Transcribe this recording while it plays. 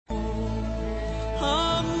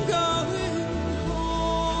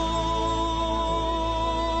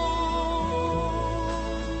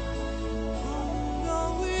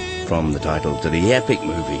from the title to the epic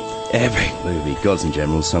movie, Gods and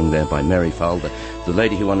Generals, sung there by Mary Farr, the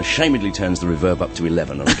lady who unashamedly turns the reverb up to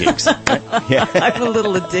 11 on gigs. Yeah. I'm a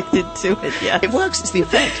little addicted to it, yeah. It works, it's the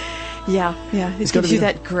effect. Yeah. It gives you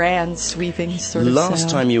that grand, sweeping sort of Last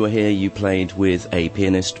sound. time you were here, you played with a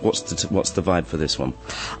pianist. What's the vibe for this one?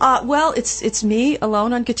 Well, it's me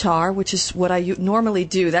alone on guitar, which is what I normally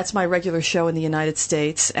do. That's my regular show in the United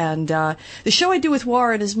States. And the show I do with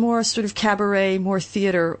Warren is more sort of cabaret, more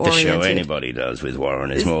theater-oriented. The show anybody does with Warren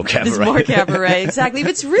is more cabaret. It's more cabaret, exactly. But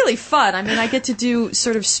it's really fun. I mean, I get to do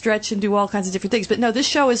sort of stretch and do all kinds of different things. But no, this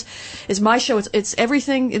show is my show. It's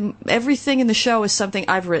everything. Everything in the show is something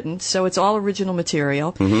I've written. So it's all original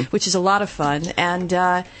material, which is a lot of fun. And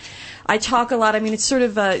I talk a lot. I mean, it sort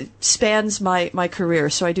of spans my career.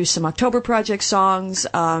 So I do some October Project songs,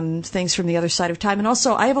 things from the other side of time. And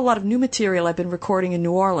also, I have a lot of new material I've been recording in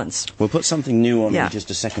New Orleans. We'll put something new on in just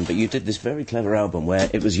a second, but you did this very clever album where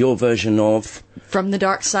it was your version of... From the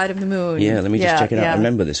Dark Side of the Moon. Yeah, let me just check it out. I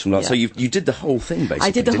remember this from last... So you did the whole thing, basically.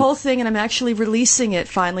 I did the whole thing, and I'm actually releasing it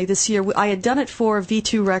finally this year. I had done it for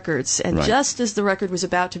V2 Records, and just as the record was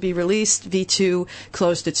about to be released, V2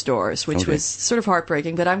 closed its doors, which was sort of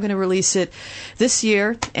heartbreaking. But I'm going to release it this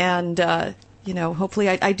year, and hopefully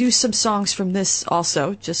I do some songs from this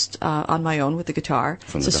also, just on my own with the guitar.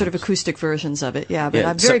 Sort of acoustic versions of it, but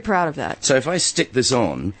I'm very proud of that. So if I stick this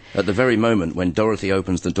on at the very moment when Dorothy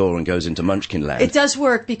opens the door and goes into Munchkin Land... It does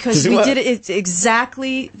work, because we did it, it's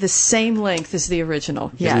exactly the same length as the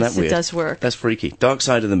original. Isn't that weird? It does work. That's freaky. Dark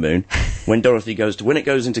Side of the Moon, when it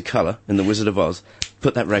goes into colour in The Wizard of Oz,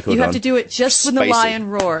 put that record on. You have to do it just when the lion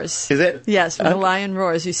roars. Is it? Yes, when the lion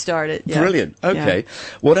roars, you start it. Yeah. Brilliant. Okay. Yeah.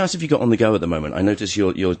 What else have you got on the go at the moment? I notice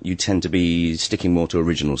you tend to be sticking more to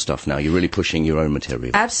original stuff now. You're really pushing your own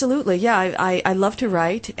material. Absolutely. Yeah, I love to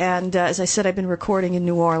write, and as I said, I've been recording in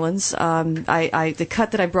New Orleans. The cut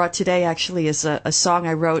that I brought today actually is a song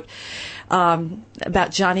I wrote about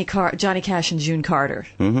Johnny Cash and June Carter.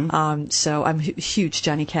 So I'm a huge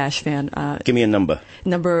Johnny Cash fan. Give me a number.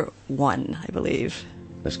 Number 1, I believe.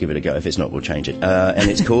 Let's give it a go. If it's not, we'll change it.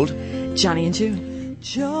 And it's called? Johnny and June.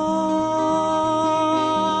 John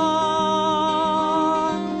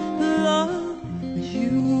loved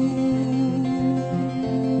you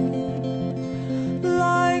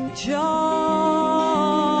like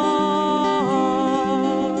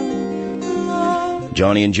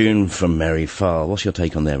Johnny and June from Mary Farr. What's your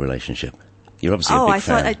take on their relationship? You're obviously a big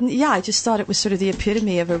fan. I just thought it was sort of the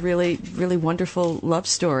epitome of a really, really wonderful love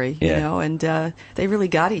story, and they really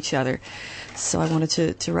got each other. So I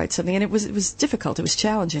wanted to write something, and it was difficult. It was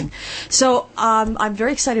challenging. So I'm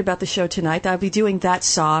very excited about the show tonight. I'll be doing that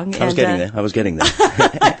song. I was getting there.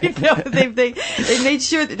 They made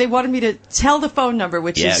sure that they wanted me to tell the phone number,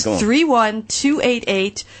 which is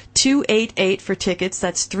 31288-288 for tickets.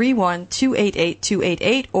 That's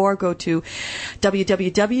 31288-288, or go to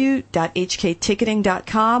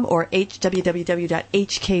www.hkticketing.com or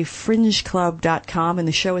www.hkfringeclub.com, and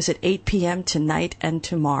the show is at 8 p.m. tonight and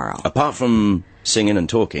tomorrow. Apart from singing and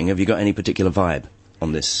talking, have you got any particular vibe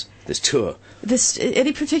on this tour?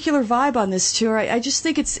 Any particular vibe on this tour? I just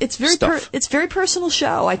think it's very it's very personal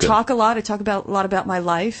show. I talk a lot. I talk a lot about my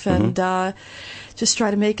life, and just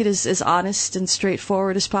try to make it as honest and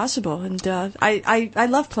straightforward as possible. And I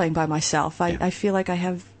love playing by myself. I feel like I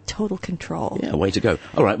have total control. Yeah, way to go.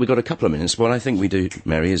 All right, we've got a couple of minutes. What I think we do,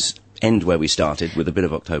 Mary, is end where we started with a bit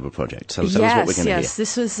of October Project. So tell us what we're going to hear. Yes,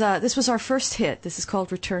 this was our first hit. This is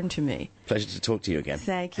called Return to Me. Pleasure to talk to you again.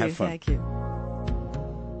 Thank you. Have fun. Thank you.